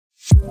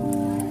Hey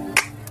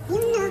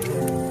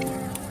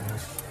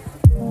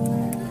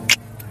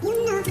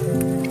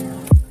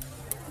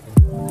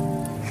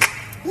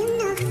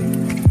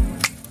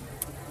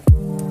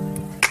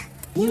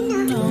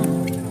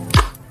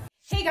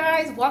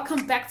guys,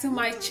 welcome back to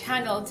my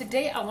channel.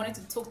 Today I wanted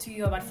to talk to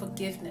you about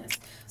forgiveness.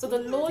 So the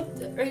Lord,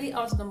 early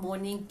hours of the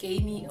morning,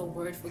 gave me a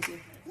word,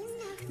 forgiveness.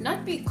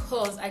 Not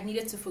because I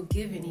needed to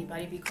forgive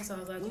anybody, because I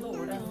was like,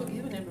 Lord, I've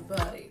forgiven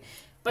everybody,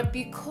 but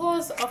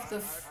because of the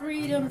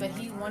freedom that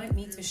He wanted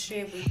me to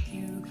share with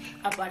you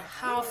about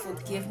how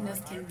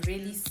forgiveness can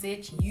really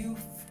set you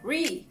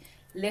free.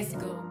 Let's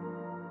go.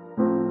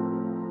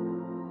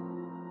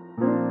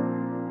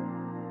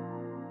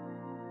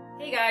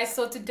 Hey guys,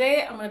 so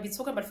today I'm going to be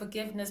talking about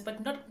forgiveness,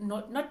 but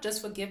not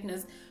just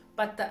forgiveness,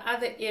 but the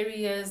other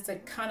areas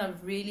that kind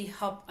of really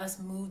help us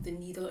move the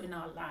needle in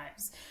our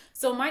lives.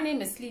 So my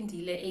name is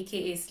Slindile,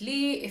 aka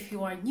Slee. If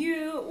you are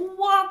new,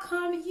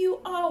 welcome. You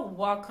are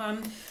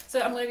welcome.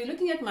 So I'm going to be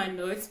looking at my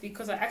notes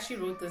because I actually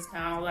wrote this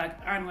down. Like,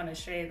 I'm going to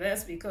share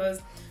this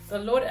because the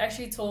Lord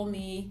actually told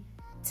me,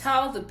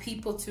 tell the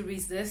people to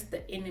resist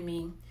the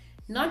enemy.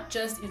 Not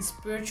just in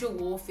spiritual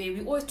warfare.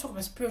 We always talk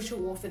about spiritual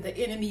warfare. The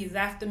enemy is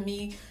after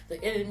me.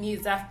 The enemy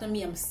is after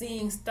me. I'm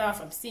seeing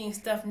stuff.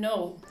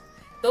 No,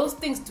 those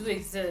things do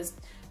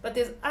exist. But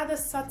there's other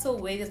subtle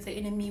ways that the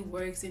enemy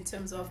works in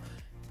terms of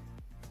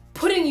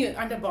putting you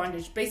under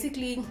bondage.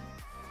 Basically,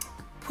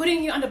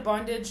 putting you under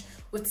bondage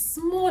with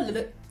small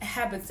little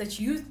habits that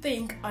you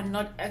think are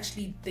not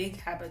actually big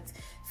habits.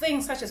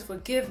 Things such as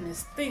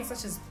forgiveness, things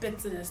such as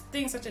bitterness,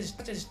 things such as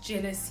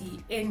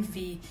jealousy,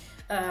 envy,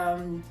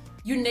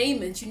 you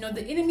name it. You know,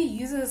 the enemy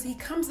he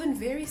comes in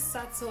very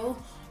subtle,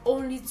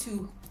 only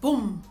to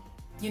boom,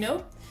 you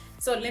know.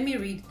 So let me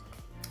read.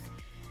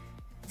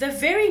 The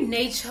very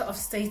nature of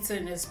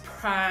Satan is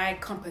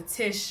pride,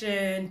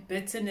 competition,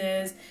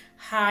 bitterness,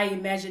 high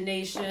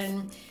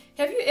imagination.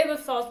 Have you ever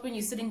felt when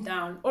you're sitting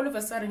down, all of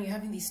a sudden you're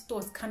having these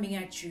thoughts coming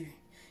at you,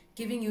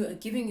 giving you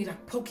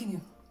like poking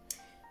you?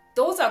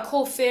 Those are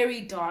called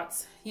fairy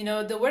darts. You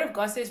know, the word of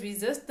God says,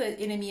 resist the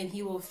enemy and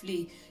he will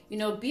flee. You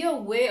know, be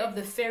aware of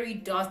the fairy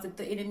darts that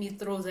the enemy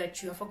throws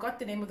at you. I forgot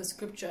the name of the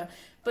scripture,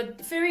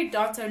 but fairy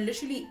darts are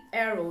literally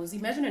arrows.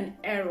 Imagine an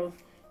arrow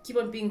keep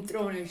on being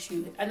thrown at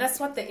you. And that's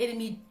what the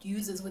enemy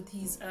uses with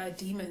these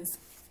demons.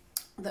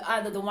 The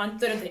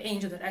 1/3 of the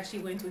angel that actually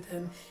went with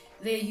him.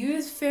 They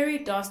use fairy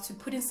darts to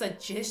put in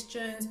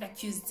suggestions,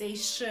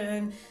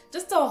 accusation,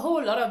 just a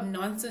whole lot of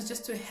nonsense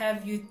just to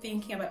have you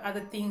thinking about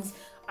other things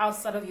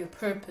outside of your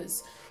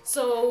purpose.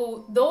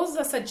 So those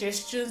are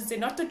suggestions. They're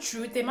not the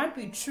truth. They might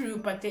be true,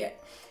 but the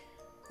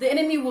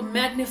enemy will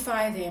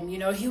magnify them. You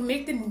know, he'll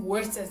make them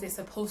worse as they're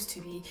supposed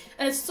to be.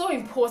 And it's so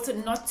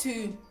important not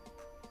to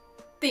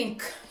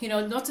think, you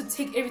know, not to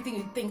take everything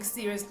you think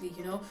seriously.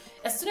 You know,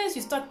 as soon as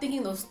you start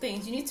thinking those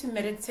things, you need to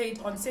meditate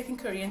on 2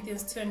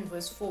 Corinthians 10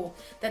 verse 4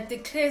 that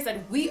declares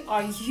that we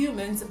are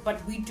humans,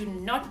 but we do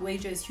not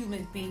wage as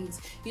human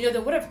beings. You know,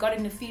 the word of God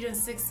in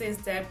Ephesians 6 says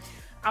that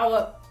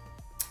our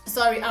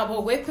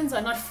weapons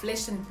are not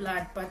flesh and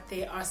blood, but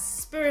they are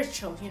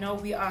spiritual. You know,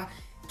 we are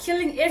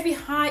killing every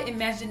high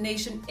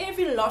imagination,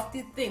 every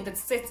lofty thing that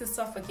sets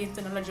itself against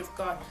the knowledge of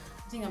God.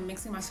 I think I'm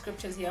mixing my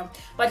scriptures here,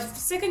 but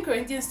 2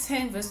 Corinthians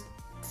 10 verse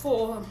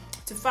 4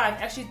 to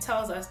 5 actually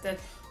tells us that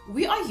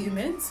we are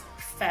humans,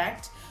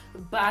 fact,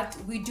 but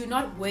we do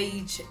not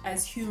wage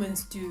as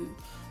humans do.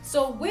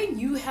 So when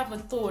you have a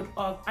thought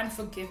of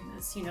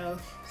unforgiveness, you know,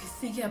 you're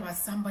thinking about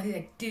somebody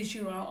that did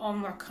you wrong, oh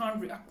my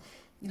God,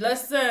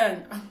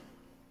 listen,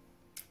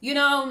 you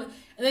know,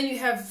 and then you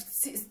have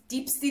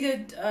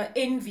deep-seated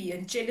envy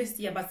and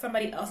jealousy about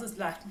somebody else's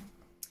life.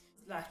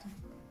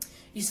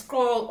 You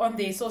scroll on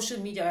their social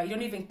media, you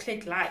don't even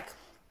click like,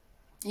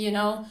 you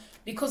know,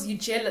 because you're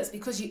jealous,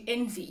 because you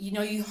envy, you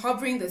know, you're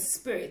harboring the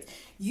spirit.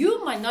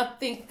 You might not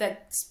think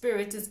that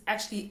spirit is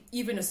actually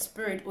even a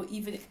spirit or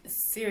even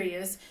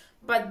serious,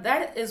 but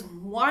that is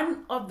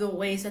one of the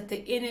ways that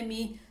the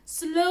enemy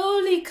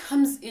slowly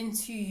comes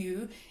into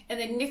you, and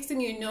the next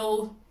thing you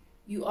know,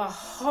 you are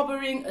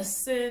harboring a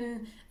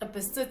sin, a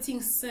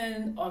besetting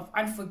sin of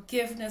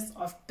unforgiveness,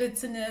 of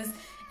bitterness,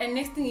 and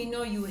next thing you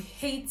know, you're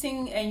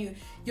hating, and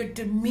your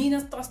demeanor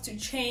starts to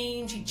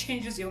change. He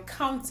changes your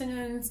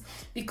countenance,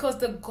 because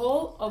the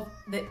goal of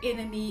the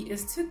enemy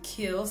is to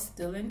kill,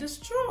 steal, and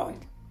destroy.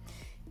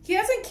 He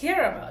doesn't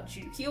care about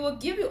you. He will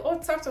give you all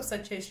types of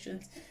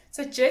suggestions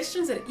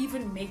that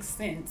even make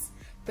sense,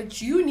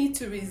 but you need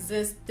to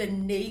resist the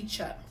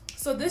nature.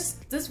 So this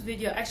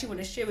video I actually want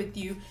to share with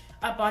you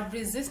about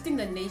resisting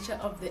the nature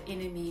of the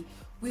enemy.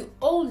 We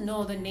all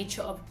know the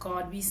nature of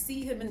God. We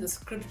see him in the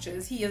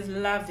scriptures. He is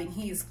loving,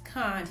 he is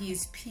kind, he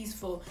is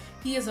peaceful,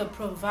 he is a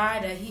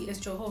provider, he is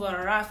Jehovah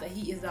Rapha,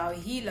 he is our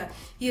healer,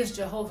 he is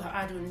Jehovah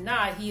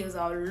Adonai, he is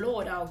our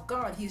Lord, our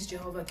God, he is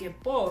Jehovah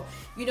Gibor.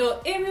 You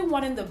know,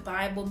 everyone in the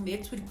Bible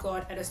met with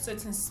God at a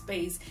certain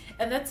space,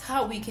 and that's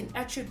how we can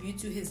attribute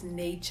to his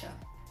nature.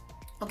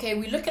 Okay,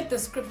 we look at the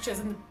scriptures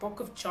in the book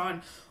of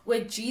John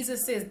where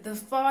Jesus says, the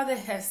Father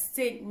has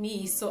sent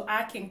me so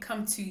I can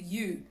come to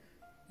you.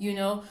 you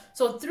know.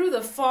 So through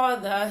the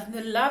Father,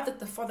 the love that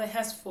the Father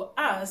has for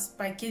us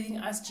by giving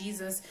us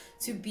Jesus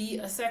to be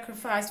a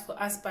sacrifice for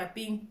us, by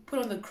being put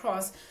on the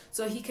cross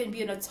so he can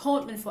be an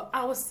atonement for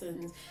our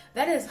sins,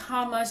 that is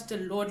how much the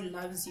Lord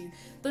loves you.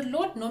 The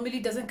Lord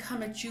normally doesn't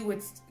come at you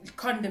with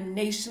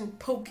condemnation,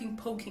 poking.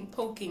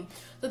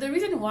 So the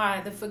reason why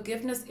the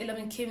forgiveness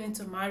element came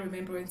into my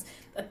remembrance,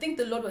 I think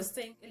the Lord was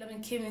saying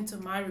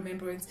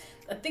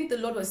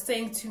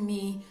to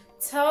me,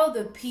 tell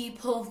the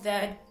people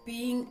that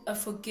being a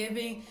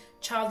forgiving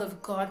child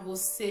of God will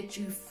set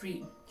you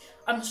free.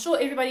 I'm sure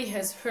everybody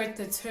has heard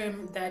the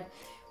term that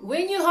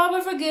when you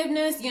harbor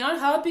forgiveness, you're not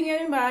helping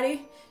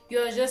anybody,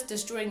 you're just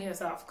destroying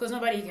yourself, because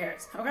nobody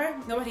cares, okay?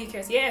 Nobody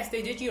cares. Yes,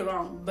 they did you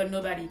wrong, but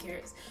nobody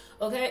cares,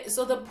 okay?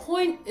 So the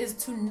point is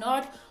to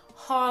not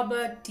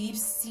harbor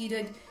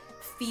deep-seated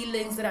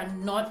feelings that are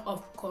not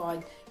of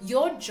God.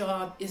 Your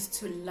job is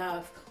to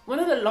love. One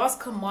of the last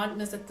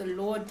commandments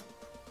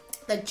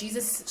that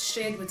Jesus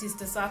shared with his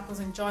disciples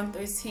in John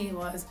 13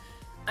 was,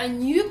 a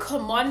new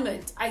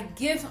commandment I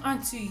give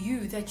unto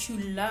you, that you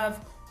love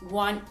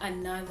one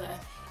another.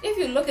 If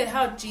you look at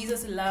how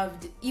Jesus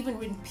loved, even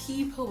when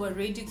people were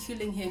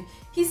ridiculing him,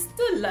 he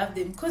still loved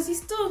them, because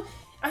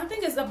I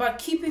think it's about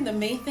keeping the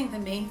main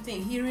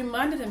thing. He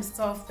reminded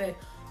himself that,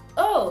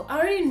 oh, I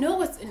already know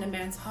what's in a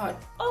man's heart.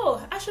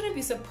 Oh, I shouldn't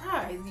be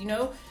surprised, you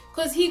know,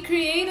 because he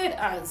created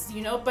us,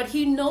 you know, but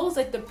he knows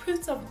that the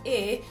Prince of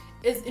Air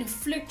is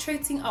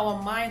infiltrating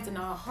our minds and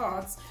our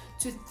hearts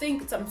to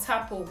think some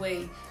type of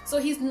way. So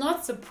he's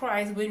not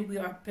surprised when we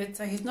are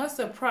bitter. He's not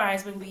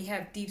surprised when we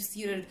have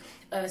deep-seated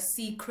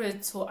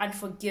secrets or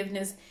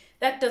unforgiveness.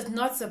 That does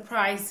not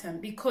surprise him,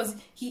 because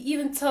he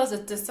even tells the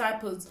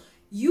disciples,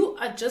 you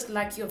are just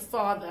like your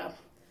father,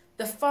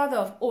 the father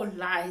of all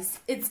lies.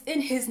 It's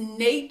in his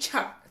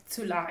nature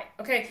to lie,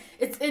 okay?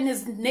 It's in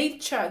his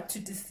nature to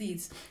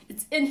deceive.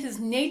 It's in his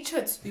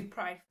nature to be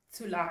prideful,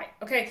 to lie,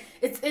 okay?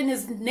 It's in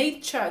his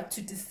nature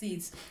to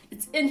deceive.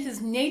 It's in his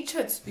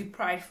nature to be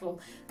prideful.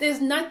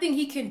 There's nothing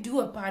he can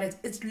do about it.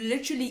 It's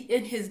literally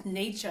in his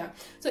nature.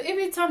 So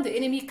every time the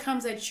enemy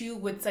comes at you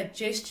with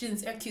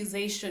suggestions,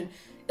 accusation,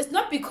 it's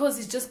not because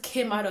he just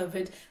came out of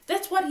it.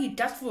 That's what he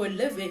does for a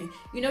living.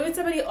 You know, when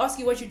somebody asks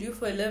you what you do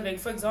for a living,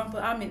 for example,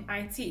 I'm in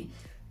IT.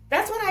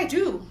 That's what I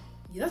do.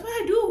 That's what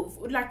I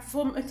do. Like,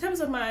 in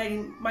terms of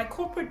my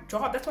corporate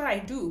job, that's what I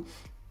do.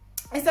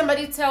 And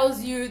somebody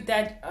tells you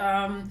that,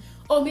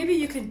 oh, maybe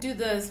you can do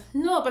this.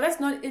 No, but that's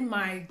not in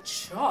my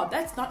job.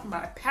 That's not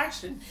my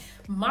passion.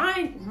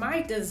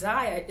 My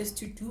desire is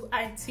to do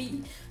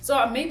IT.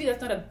 So maybe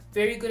that's not a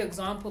very good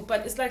example,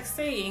 but it's like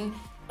saying,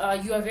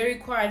 you're a very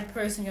quiet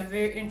person, you're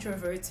very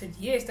introverted.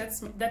 Yes,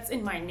 that's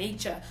in my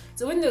nature.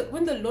 So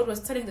when the Lord was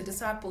telling the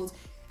disciples,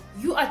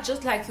 you are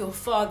just like your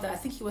father, I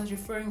think he was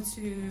referring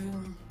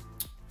to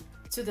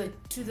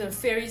the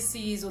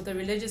Pharisees or the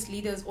religious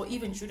leaders, or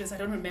even Judas, I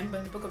don't remember,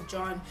 in the book of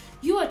John.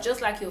 You are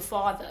just like your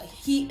father.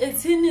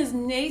 It's in his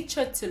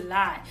nature to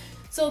lie.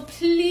 So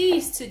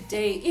please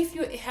today, if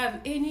you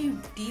have any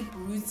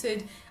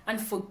deep-rooted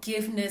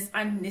unforgiveness,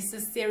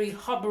 unnecessary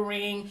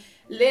harboring,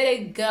 let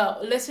it go.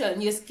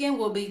 Listen, your skin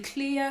will be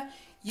clear.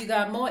 You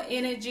got more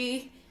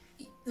energy.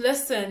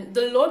 Listen,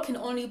 the Lord can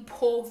only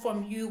pour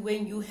from you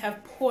when you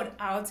have poured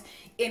out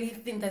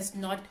anything that's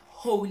not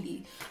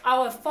holy.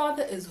 Our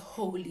Father is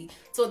holy,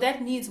 so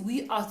that means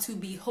we are to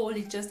be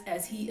holy just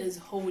as he is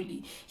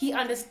holy. He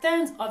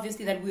understands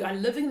obviously that we are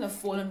living in a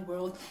fallen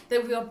world,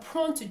 that we are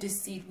prone to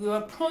deceit, we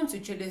are prone to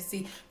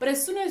jealousy, but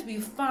as soon as we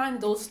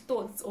find those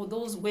thoughts or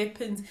those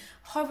weapons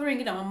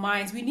hovering in our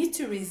minds, we need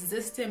to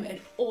resist them at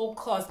all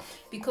costs,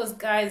 because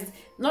guys,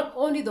 not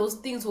only those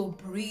things will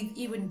breed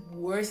even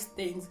worse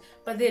things,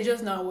 but they're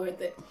just not worth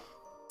it.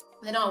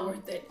 They're not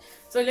worth it.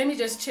 So let me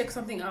just check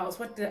something else.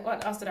 What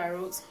else did I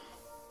wrote?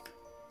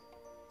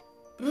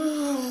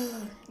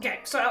 Okay,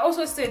 so I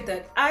also said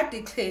that I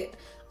declare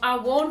I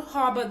won't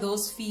harbor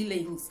those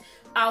feelings.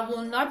 I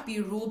will not be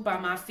ruled by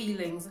my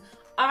feelings.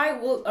 I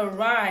will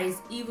arise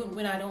even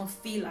when I don't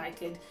feel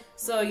like it.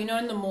 So, you know,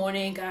 in the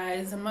morning,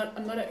 guys, I'm not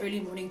an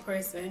early morning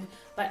person,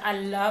 but I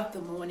love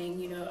the morning.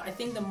 You know, I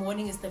think the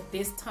morning is the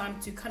best time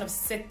to kind of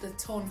set the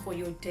tone for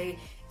your day.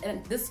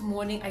 And this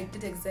morning I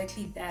did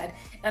exactly that,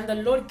 and the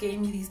Lord gave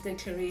me this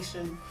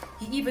declaration.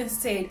 He even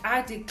said,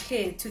 I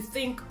declare, to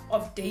think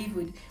of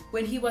David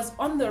when he was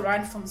on the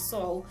run from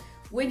Saul,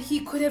 when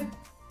he could have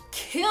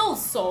killed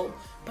Saul,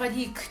 but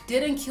he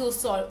didn't kill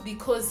Saul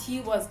because he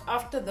was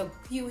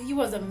he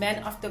was a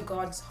man after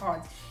God's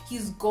heart.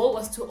 His goal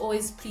was to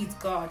always please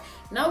God.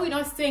 Now, we're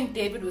not saying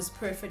David was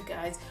perfect,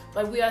 guys,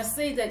 but we are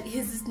saying that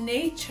his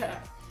nature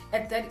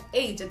at that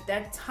age, at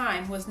that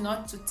time, was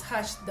not to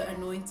touch the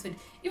anointed.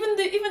 Even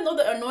though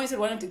the anointed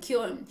wanted to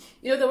kill him.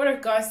 You know, the word of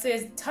God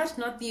says, touch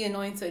not the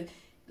anointed.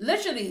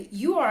 Literally,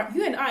 you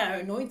and I are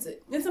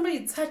anointed. When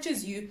somebody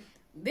touches you,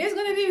 there's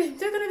gonna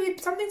be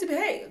something to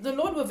pay. The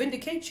Lord will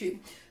vindicate you.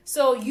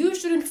 So you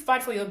shouldn't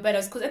fight for your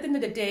battles, because at the end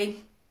of the day,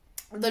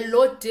 the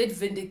Lord did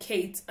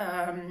vindicate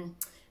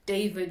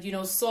David. You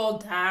know, Saul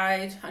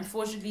died.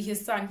 Unfortunately,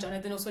 his son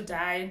Jonathan also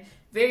died.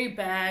 Very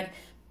bad.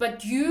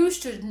 but you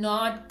should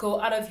not go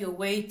out of your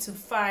way to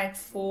fight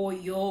for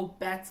your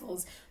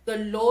battles. The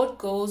Lord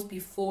goes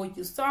before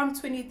you. Psalm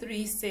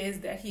 23 says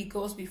that he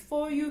goes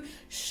before you.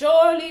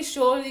 Surely,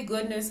 surely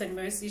goodness and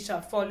mercy shall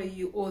follow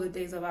you all the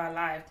days of our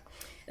life.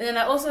 And then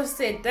I also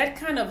said that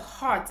kind of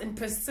heart and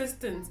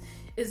persistence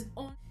is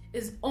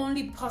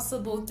only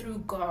possible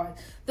through God.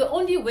 The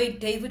only way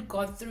David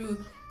got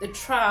through the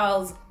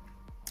trials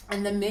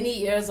and the many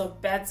years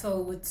of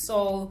battle with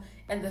Saul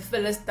and the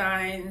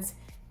Philistines,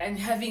 and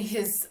having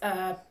his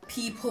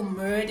people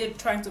murdered,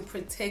 trying to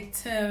protect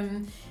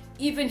him,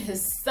 even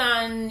his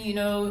son, you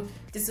know,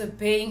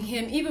 disobeying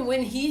him, even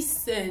when he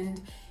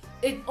sinned,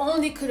 it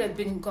only could have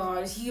been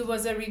God. He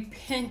was a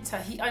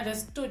repenter. He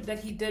understood that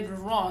he did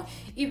wrong.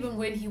 Even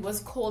when he was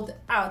called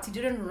out, he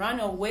didn't run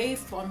away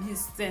from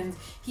his sins.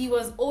 He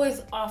was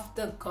always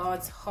after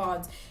God's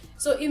heart.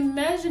 So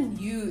imagine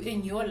you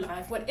in your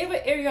life, whatever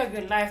area of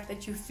your life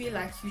that you feel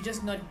like you're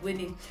just not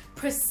winning,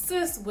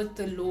 persist with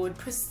the Lord,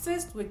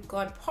 persist with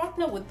God,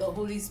 partner with the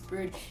Holy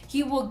Spirit.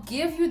 He will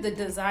give you the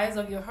desires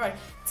of your heart.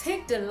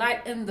 Take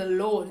delight in the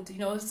Lord. You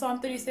know, Psalm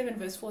 37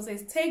 verse 4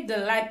 says, take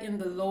delight in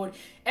the Lord,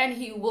 and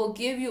he will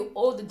give you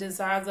all the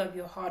desires of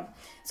your heart.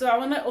 So I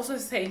want to also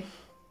say,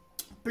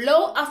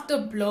 blow after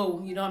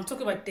blow, you know, I'm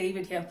talking about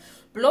David here,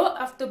 blow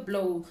after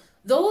blow.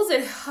 Those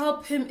that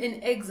helped him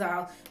in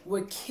exile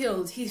were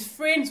killed. His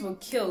friends were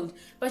killed.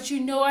 But you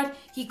know what?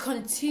 He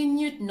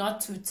continued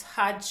not to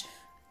touch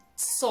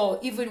Saul,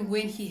 even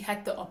when he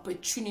had the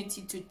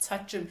opportunity to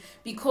touch him,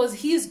 because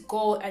his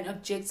goal and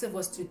objective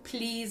was to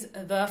please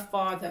the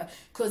Father,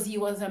 because he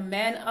was a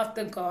man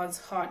after God's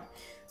heart.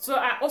 So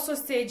I also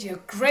said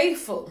you're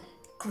grateful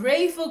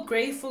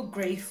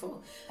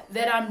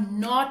that I'm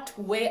not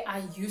where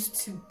I used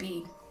to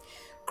be.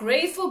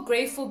 Grateful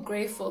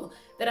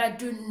that I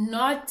do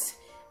not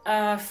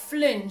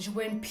flinch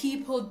when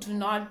people do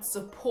not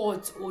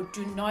support or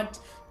do not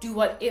do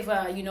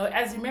whatever, you know.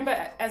 As remember,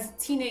 as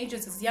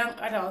teenagers, as young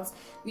adults,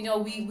 you know,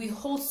 we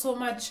hold so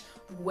much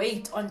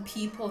weight on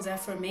people's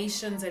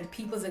affirmations and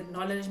people's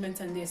acknowledgement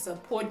and their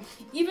support.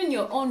 Even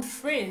your own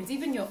friends,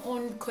 even your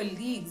own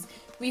colleagues,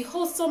 we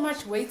hold so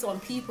much weight on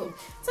people.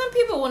 Some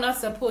people will not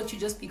support you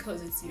just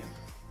because it's you.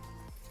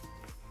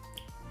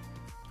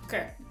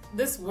 Okay,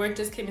 this word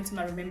just came into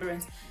my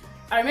remembrance.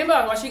 I remember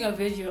I was watching a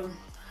video,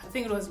 I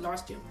think it was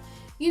last year.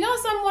 You know,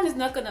 someone is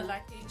not gonna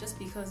like you just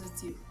because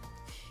it's you.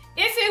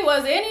 If it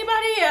was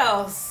anybody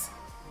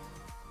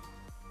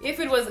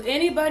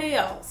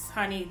else,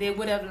 honey, they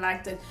would have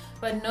liked it.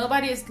 But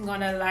nobody is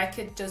gonna like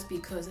it just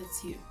because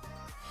it's you.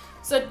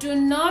 So do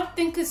not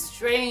think it's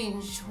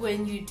strange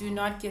when you do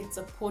not get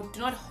support. Do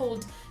not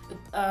hold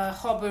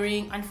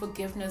harboring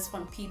unforgiveness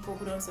from people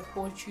who don't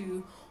support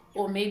you,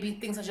 or maybe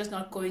things are just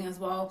not going as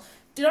well.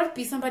 Do not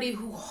be somebody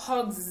who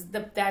hogs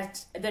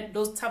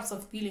those types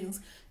of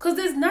feelings, because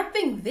there's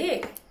nothing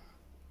there.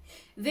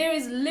 There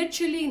is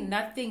literally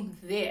nothing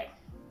there.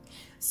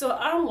 So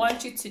I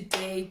want you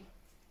today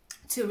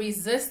to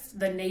resist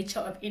the nature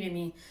of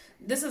enemy.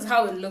 This is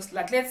how it looks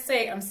like. Let's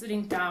say I'm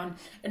sitting down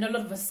and all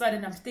of a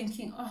sudden I'm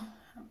thinking, oh,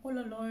 I'm all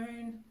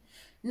alone.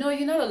 No,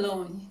 you're not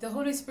alone. The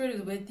Holy Spirit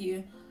is with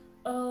you.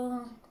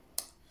 Oh,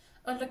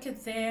 look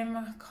at them.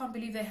 I can't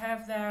believe they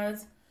have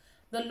that.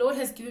 The Lord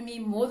has given me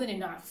more than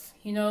enough.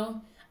 You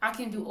know, I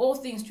can do all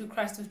things through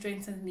Christ who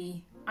strengthens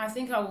me. I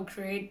think I will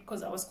create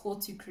because I was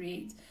called to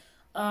create.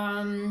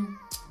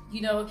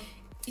 You know,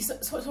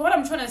 so what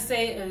I'm trying to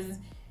say is,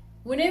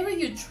 whenever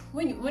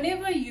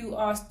you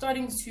are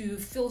starting to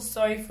feel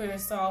sorry for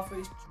yourself,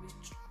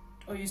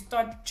 or you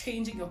start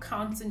changing your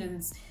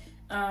countenance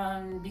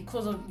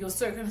because of your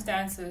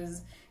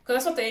circumstances, because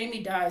that's what the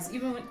enemy does.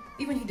 Even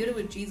he did it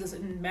with Jesus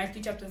in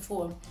Matthew chapter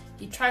 4.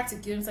 He tried to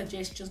give him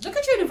suggestions. Look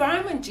at your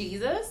environment,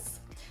 Jesus.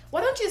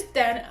 Why don't you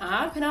stand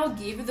up and I'll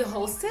give you the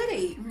whole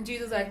city? And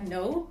Jesus is like,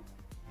 no.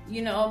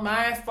 You know,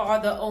 my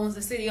Father owns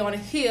the city on a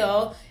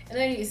hill. And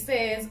then he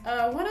says,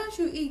 why don't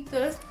you eat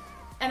this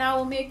and I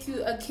will make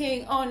you a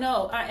king? Oh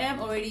no, I am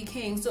already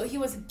king. So he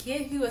was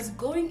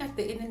going at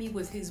the enemy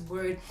with his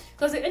word.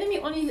 Because the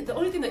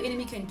only thing the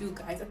enemy can do,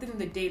 guys, at the end of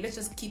the day, let's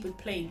just keep it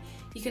plain.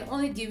 He can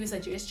only give you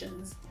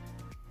suggestions.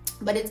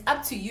 But it's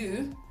up to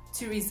you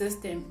to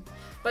resist him.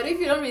 But if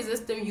you don't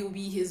resist him, you'll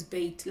be his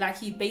bait. Like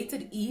he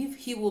baited Eve,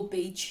 he will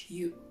bait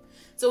you.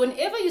 So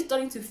whenever you're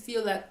starting to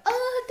feel like,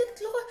 oh,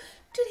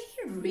 did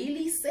he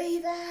really say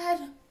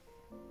that?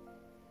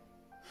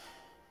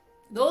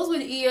 Those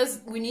with ears,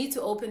 we need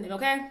to open them,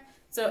 okay?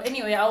 So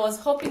anyway, I was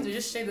hoping to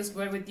just share this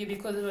word with you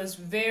because it was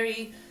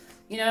very,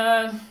 you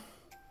know,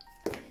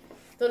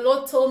 the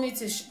Lord told me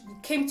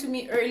came to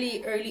me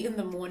early in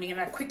the morning, and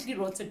I quickly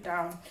wrote it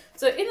down.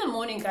 So in the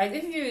morning, guys,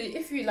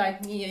 if you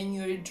like me and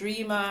you're a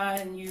dreamer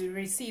and you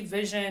receive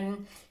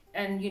vision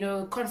and, you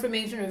know,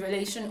 confirmation,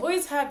 revelation,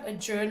 always have a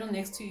journal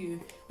next to you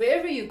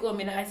wherever you go. I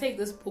mean, I take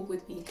this book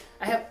with me.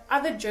 I have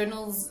other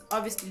journals,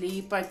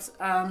 obviously, but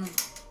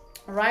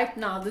right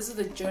now this is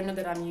the journal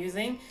that I'm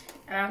using,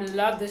 and I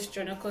love this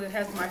journal because it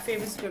has my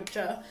favorite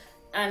scripture.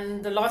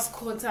 And the last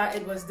quarter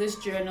it was this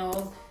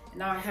journal.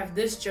 Now I have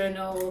this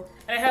journal,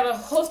 and I have a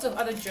host of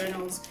other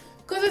journals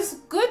Because it's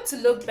good to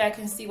look back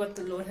and see what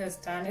the Lord has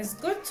done. It's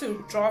good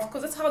to draft,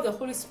 because that's how the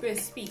Holy Spirit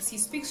speaks. He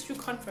speaks through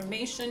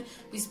confirmation.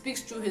 He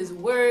speaks through His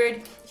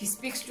Word. He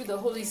speaks through the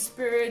Holy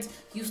Spirit.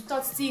 You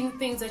start seeing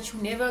things that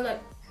you never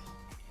like.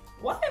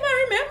 Why am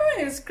I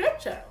remembering in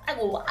Scripture? Like,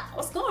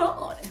 what's going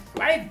on?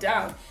 Write it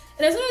down.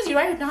 And as soon as you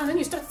write it down, then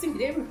you start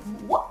thinking,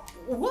 what?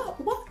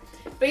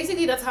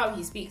 Basically, that's how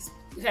He speaks.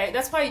 Okay,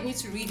 that's why you need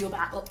to read your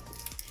Bible.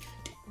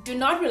 Do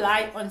not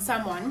rely on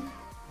someone.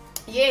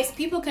 Yes,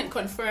 people can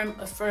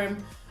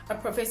affirm a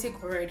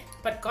prophetic word,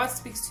 but God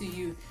speaks to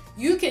you.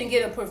 You can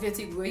get a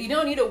prophetic word. You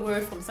don't need a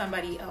word from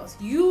somebody else.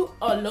 You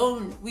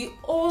alone. We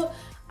all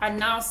are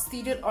now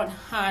seated on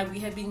high. We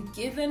have been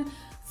given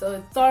the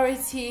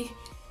authority.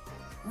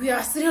 We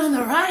are sitting on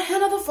the right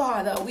hand of the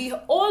Father. We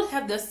all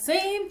have the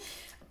same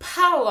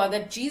power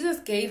that Jesus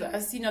gave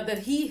us, that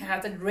He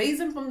had, that raised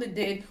Him from the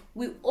dead.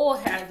 We all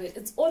have it.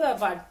 It's all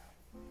about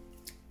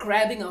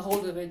grabbing a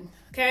hold of it.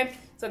 Okay,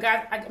 so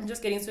guys, I'm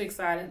just getting so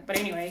excited. But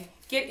anyway,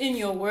 get in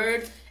your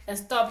word and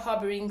stop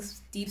harboring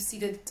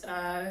deep-seated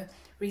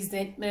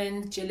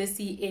resentment,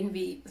 jealousy,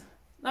 envy.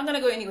 Not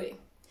gonna go anyway.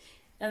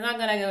 It's not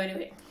gonna go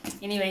anyway.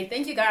 Anyway,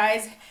 thank you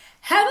guys.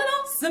 Have an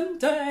awesome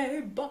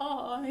day. Bye.